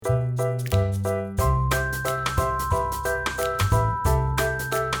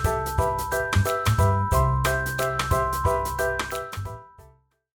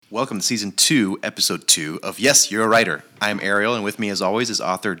welcome to Season 2, Episode 2 of Yes, You're a Writer. I'm Ariel, and with me, as always, is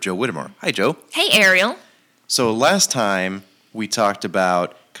author Joe Whittemore. Hi, Joe. Hey, Ariel. So last time, we talked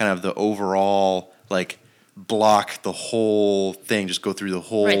about kind of the overall, block the whole thing, just go through the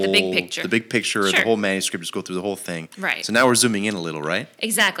whole... Right, the big picture. The big picture, Sure. The whole manuscript, just go through the whole thing. Right. So now we're zooming in a little, right?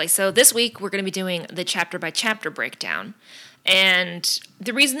 Exactly. So this week, we're going to be doing the chapter-by-chapter breakdown. And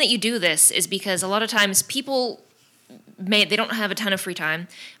the reason that you do this is because a lot of times people... they don't have a ton of free time,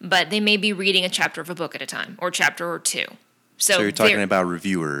 but they may be reading a chapter of a book at a time, or a chapter or two. So you're talking about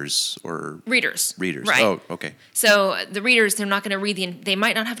reviewers or... Readers. Right. Oh, okay. So the readers, they're not going to read they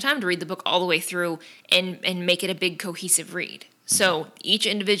might not have time to read the book all the way through and make it a big cohesive read. So each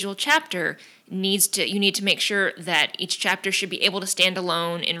individual chapter you need to make sure that each chapter should be able to stand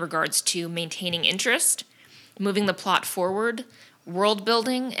alone in regards to maintaining interest, moving the plot forward, world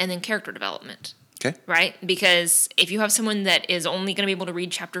building, and then character development. Okay. Right? Because if you have someone that is only going to be able to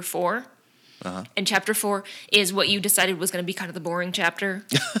read chapter 4, and chapter 4 is what you decided was going to be kind of the boring chapter,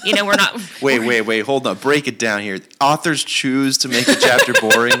 we're not... Wait, hold on. Break it down here. Authors choose to make a chapter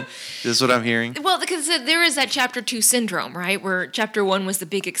boring? This is what I'm hearing? Well, because there is that chapter 2 syndrome, right? Where chapter 1 was the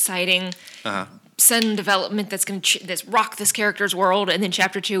big, exciting... sudden development that's going to rock this character's world, and then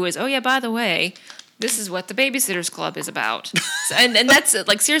chapter 2 is, oh yeah, by the way... this is what the Babysitter's Club is about. and that's,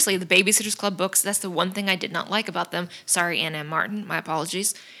 seriously, the Babysitter's Club books, that's the one thing I did not like about them. Sorry, Ann M. Martin, my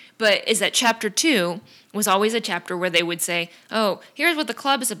apologies. But is that chapter 2 was always a chapter where they would say, oh, here's what the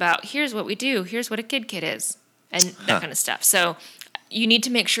club is about, here's what we do, here's what a kid is, and that kind of stuff. So you need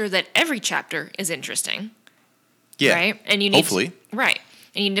to make sure that every chapter is interesting. Yeah, right? And you need hopefully. Right.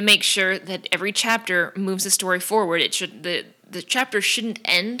 And you need to make sure that every chapter moves the story forward. The chapter shouldn't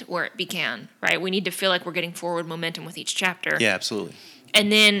end where it began, right? We need to feel like we're getting forward momentum with each chapter. Yeah, absolutely.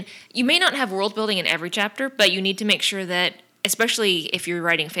 And then you may not have world building in every chapter, but you need to make sure that, especially if you're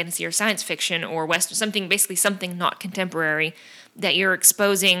writing fantasy or science fiction or Western, something not contemporary, that you're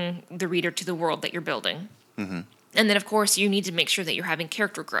exposing the reader to the world that you're building. Mm-hmm. And then, of course, you need to make sure that you're having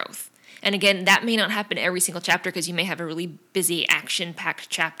character growth. And again, that may not happen every single chapter because you may have a really busy, action-packed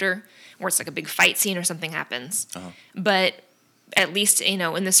chapter where it's like a big fight scene or something happens. But at least,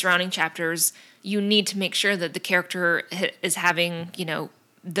 in the surrounding chapters, you need to make sure that the character is having,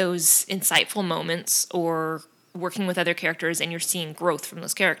 those insightful moments or working with other characters and you're seeing growth from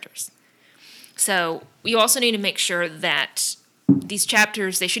those characters. So you also need to make sure that these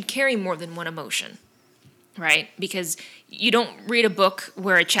chapters, they should carry more than one emotion. Right? Because you don't read a book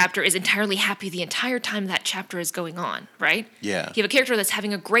where a chapter is entirely happy the entire time that chapter is going on, right? Yeah. You have a character that's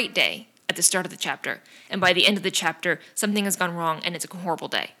having a great day at the start of the chapter, and by the end of the chapter, something has gone wrong and it's a horrible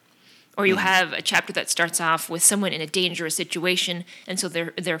day. Or you have a chapter that starts off with someone in a dangerous situation, and so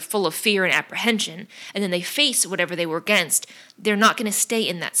they're full of fear and apprehension, and then they face whatever they were against. They're not going to stay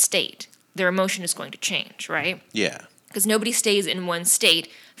in that state. Their emotion is going to change, right? Yeah. Because nobody stays in one state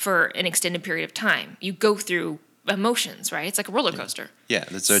for an extended period of time. You go through emotions, right? It's like a roller coaster. Yeah,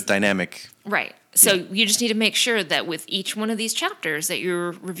 that's a dynamic. Right. So you just need to make sure that with each one of these chapters that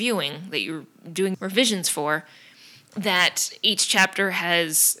you're reviewing, that you're doing revisions for, that each chapter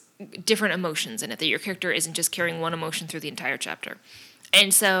has different emotions in it, that your character isn't just carrying one emotion through the entire chapter.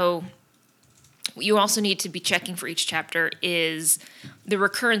 And so you also need to be checking for each chapter is the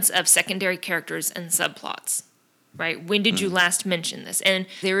recurrence of secondary characters and subplots. Right? When did you last mention this? And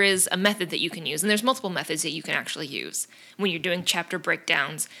there is a method that you can use, and there's multiple methods that you can actually use when you're doing chapter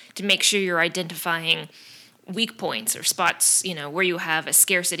breakdowns to make sure you're identifying weak points or spots, where you have a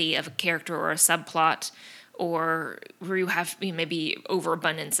scarcity of a character or a subplot, or where you have maybe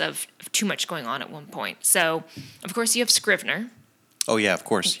overabundance of too much going on at one point. So, of course, you have Scrivener. Oh yeah, of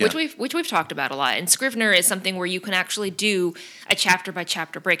course. Yeah. Which we've talked about a lot. And Scrivener is something where you can actually do a chapter by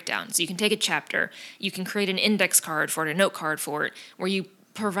chapter breakdown. So you can take a chapter, you can create an index card for it, a note card for it, where you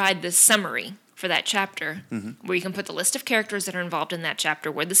provide this summary for that chapter, where you can put the list of characters that are involved in that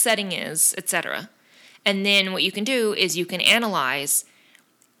chapter, where the setting is, etc. And then what you can do is you can analyze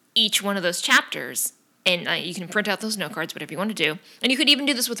each one of those chapters. And you can print out those note cards, whatever you want to do. And you could even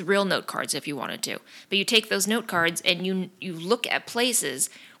do this with real note cards if you wanted to. But you take those note cards and you look at places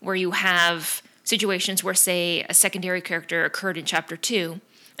where you have situations where, say, a secondary character occurred in chapter 2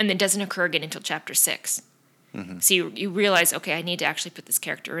 and then doesn't occur again until chapter 6. So you realize, okay, I need to actually put this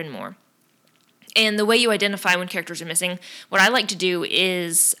character in more. And the way you identify when characters are missing, what I like to do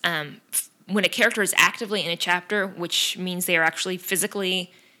is when a character is actively in a chapter, which means they are actually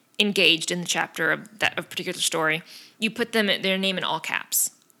physically engaged in the chapter of a particular story, you put their name in all caps,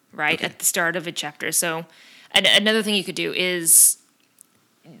 right, at the start of a chapter. So another thing you could do is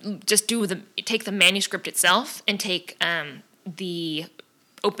just take the manuscript itself and take the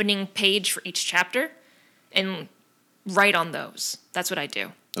opening page for each chapter and write on those. That's what I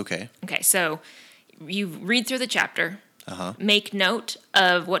do. Okay. Okay, so you read through the chapter, make note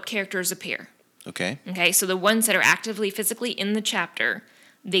of what characters appear. Okay. Okay, so the ones that are actively, physically in the chapter,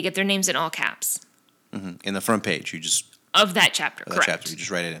 they get their names in all caps. In the front page, you just Of that chapter, correct. you just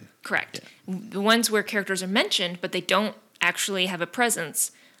write it in. Correct. Yeah. The ones where characters are mentioned, but they don't actually have a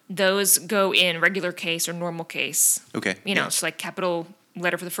presence, those go in regular case or normal case. Okay. You know, it's like capital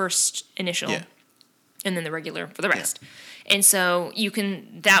letter for the first initial, and then the regular for the rest. Yeah. And so you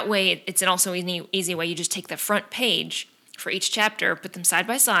can, that way, it's also an easy way. You just take the front page for each chapter, put them side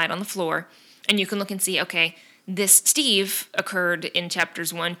by side on the floor, and you can look and see, okay, this Steve occurred in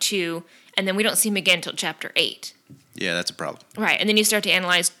chapters 1, 2, and then we don't see him again until chapter 8. Yeah, that's a problem. Right, and then you start to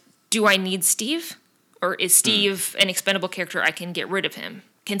analyze, do I need Steve? Or is Steve an expendable character? I can get rid of him.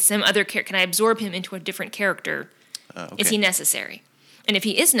 Can I absorb him into a different character? Okay. Is he necessary? And if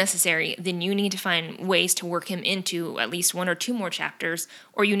he is necessary, then you need to find ways to work him into at least 1 or 2 more chapters,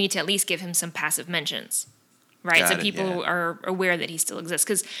 or you need to at least give him some passive mentions, right? So people are aware that he still exists.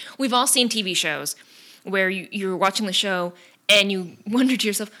 Because we've all seen TV shows where you're watching the show and you wonder to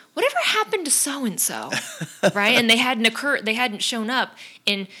yourself, whatever happened to so-and-so, right? And they hadn't shown up,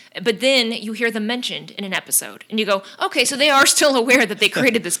 but then you hear them mentioned in an episode, and you go, okay, so they are still aware that they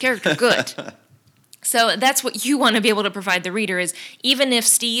created this character, good. So that's what you want to be able to provide the reader is, even if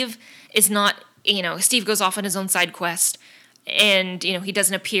Steve is not, Steve goes off on his own side quest, and, he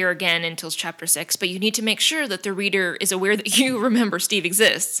doesn't appear again until chapter 6, but you need to make sure that the reader is aware that you remember Steve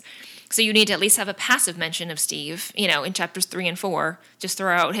exists. So you need to at least have a passive mention of Steve, in chapters 3 and 4. Just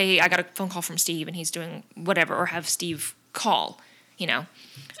throw out, hey, I got a phone call from Steve and he's doing whatever, or have Steve call,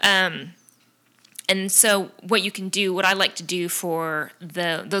 And so what I like to do for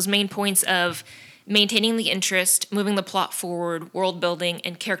those main points of maintaining the interest, moving the plot forward, world building,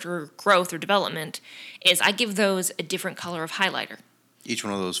 and character growth or development is I give those a different color of highlighter. Each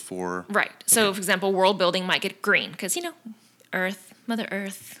one of those 4. Right. So, okay. For example, world building might get green because, Earth, Mother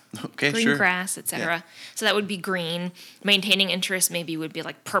Earth, green grass, etc. Yeah. So that would be green. Maintaining interest maybe would be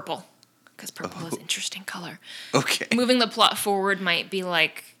like purple because purple is an interesting color. Okay. Moving the plot forward might be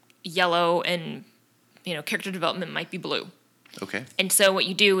like yellow, and, character development might be blue. Okay. And so what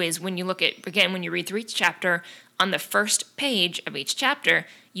you do is when you read through each chapter, on the first page of each chapter,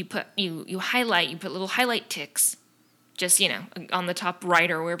 you put little highlight ticks, just, on the top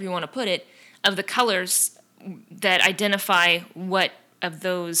right or wherever you want to put it, of the colors that identify what of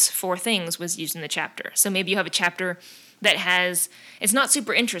those 4 things was used in the chapter. So maybe you have a chapter that it's not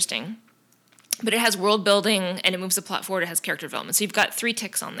super interesting, but it has world building and it moves the plot forward, it has character development. So you've got 3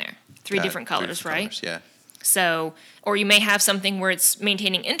 ticks on there, 3 different colors, right? Colors, yeah. So, or you may have something where it's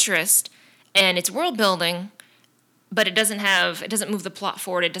maintaining interest and it's world building, but it doesn't move the plot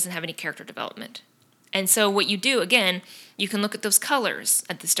forward, it doesn't have any character development. And so what you do, again, you can look at those colors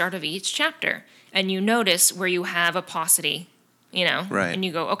at the start of each chapter and you notice where you have a paucity, right. And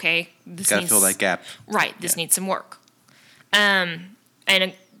you go, okay, this gotta fill that gap. Right, this needs some work. And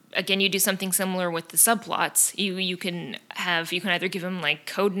again, you do something similar with the subplots. You can either give them like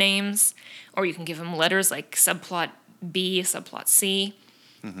code names, or you can give them letters like subplot B, subplot C.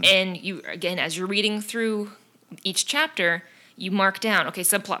 Mm-hmm. And you, again, as you're reading through each chapter, you mark down, okay,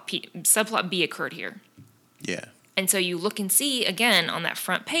 subplot B occurred here. Yeah. And so you look and see, again, on that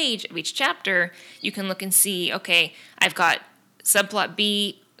front page of each chapter, you can look and see, okay, I've got subplot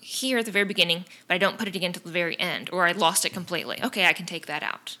B here at the very beginning, but I don't put it again until the very end, or I lost it completely. Okay, I can take that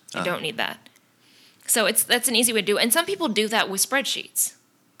out. I don't need that. So that's an easy way to do it. And some people do that with spreadsheets.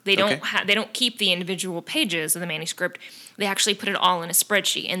 They don't keep the individual pages of the manuscript. They actually put it all in a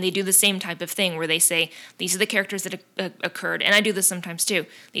spreadsheet, and they do the same type of thing where they say, these are the characters that occurred, and I do this sometimes too.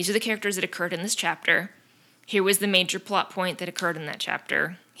 These are the characters that occurred in this chapter. Here was the major plot point that occurred in that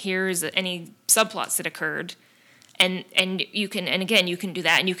chapter. Here's any subplots that occurred. And you can do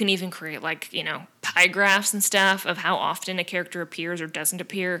that, and you can even create pie graphs and stuff of how often a character appears or doesn't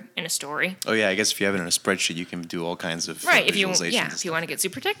appear in a story. Oh yeah, I guess if you have it in a spreadsheet, you can do all kinds of visualizations. If you want to get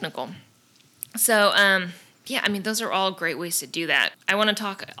super technical. So those are all great ways to do that. I want to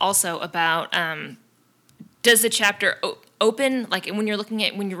talk also about does the chapter open, like when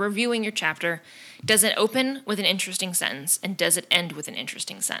you're reviewing your chapter, does it open with an interesting sentence, and does it end with an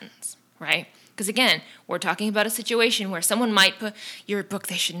interesting sentence, right? Because again, we're talking about a situation where someone might put your book,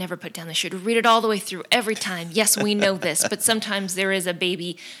 they should never put down. They should read it all the way through every time. Yes, we know this, but sometimes there is a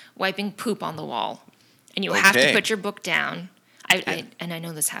baby wiping poop on the wall, and you have to put your book down. And I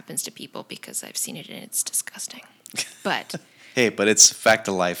know this happens to people because I've seen it, and it's disgusting. But Hey, but it's fact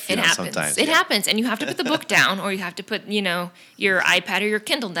of life. it happens. Sometimes It happens, and you have to put the book down, or you have to put your iPad or your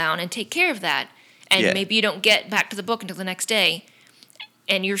Kindle down and take care of that. And Yeah. maybe you don't get back to the book until the next day,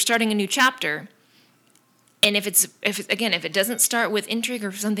 and you're starting a new chapter. And if it doesn't start with intrigue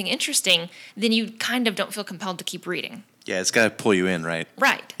or something interesting, then you kind of don't feel compelled to keep reading. Yeah, it's got to pull you in, right?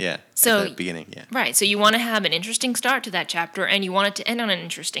 Right. Yeah. So at the beginning, yeah. Right. So you want to have an interesting start to that chapter, and you want it to end on an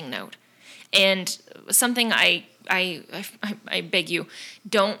interesting note. And something I beg you,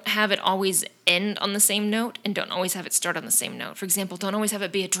 don't have it always end on the same note, and don't always have it start on the same note. For example, don't always have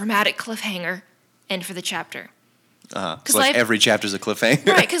it be a dramatic cliffhanger end for the chapter. Because like every chapter's a cliffhanger.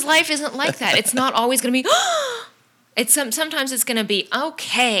 Right, because life isn't like that. It's not always going to be, sometimes it's going to be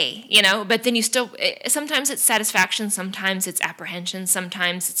okay, but then sometimes it's satisfaction, sometimes it's apprehension,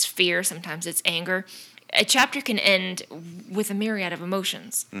 sometimes it's fear, sometimes it's anger. A chapter can end with a myriad of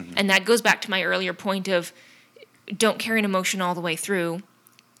emotions. Mm-hmm. And that goes back to my earlier point of don't carry an emotion all the way through,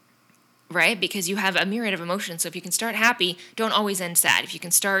 right? Because you have a myriad of emotions. So if you can start happy, don't always end sad. If you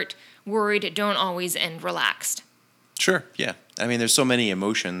can start worried, don't always end relaxed. Sure, yeah. I mean, there's so many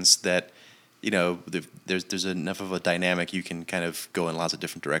emotions that, there's enough of a dynamic you can kind of go in lots of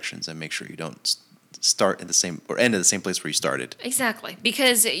different directions and make sure you don't start at the same or end at the same place where you started. Exactly,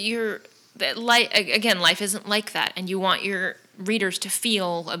 because life isn't like that, and you want your readers to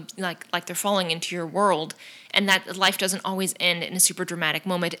feel like they're falling into your world, and that life doesn't always end in a super dramatic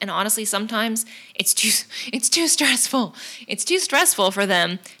moment. And honestly, sometimes it's too stressful. It's too stressful for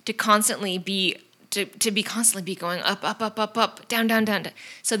them to constantly be going up, down, down, down.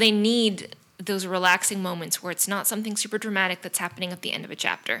 So they need those relaxing moments where it's not something super dramatic that's happening at the end of a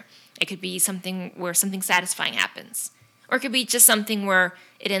chapter. It could be something where something satisfying happens. Or it could be just something where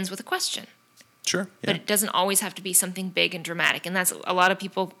it ends with a question. Sure. Yeah. But it doesn't always have to be something big and dramatic. And that's a lot of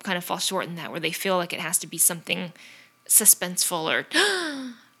people kind of fall short in that, where they feel like it has to be something suspenseful or,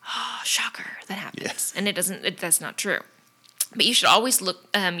 shocker, that happens. Yeah. And that's not true. But you should always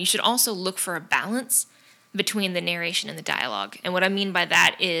also look for a balance between the narration and the dialogue. And what I mean by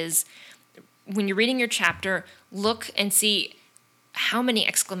that is when you're reading your chapter, look and see how many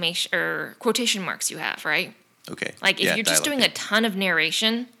exclamation or quotation marks you have, right? Okay. Like if you're just doing a ton of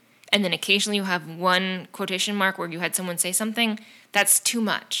narration and then occasionally you have one quotation mark where you had someone say something, that's too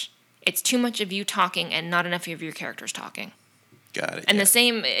much. It's too much of you talking and not enough of your characters talking. Got it. And the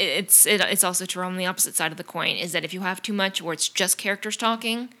same, it's also true on the opposite side of the coin, is that if you have too much where it's just characters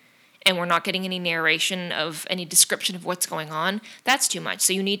talking and we're not getting any narration of any description of what's going on, that's too much.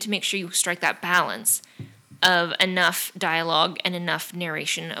 So you need to make sure you strike that balance of enough dialogue and enough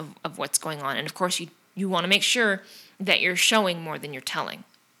narration of what's going on. And of course, you want to make sure that you're showing more than you're telling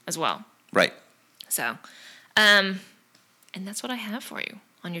as well. Right. So, and that's what I have for you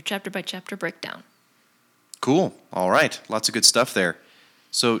on your chapter by chapter breakdown. Cool. All right. Lots of good stuff there.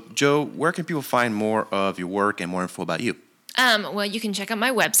 So, Joe, where can people find more of your work and more info about you? Well, you can check out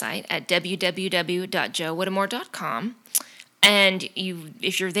my website at www.joewhittemore.com. And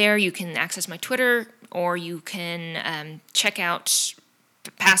if you're there, you can access my Twitter, or you can check out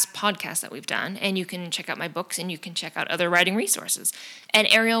past podcasts that we've done, and you can check out my books, and you can check out other writing resources. And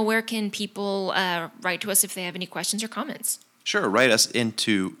Ariel, where can people write to us if they have any questions or comments? Sure, write us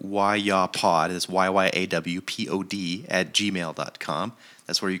into YYAWPOD, that's YYAWPOD @gmail.com.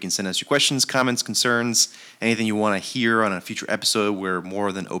 That's where you can send us your questions, comments, concerns, anything you want to hear on a future episode. We're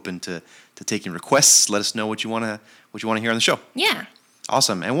more than open to taking requests. Let us know what you want to hear on the show. Yeah.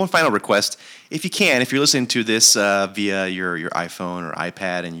 Awesome. And one final request, if you're listening to this via your iPhone or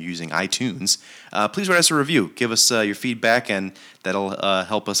iPad and you're using iTunes, please write us a review. Give us your feedback, and that'll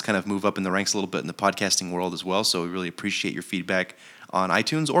help us kind of move up in the ranks a little bit in the podcasting world as well. So we really appreciate your feedback on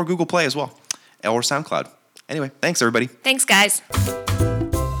iTunes or Google Play as well, or SoundCloud. Anyway, thanks, everybody. Thanks, guys.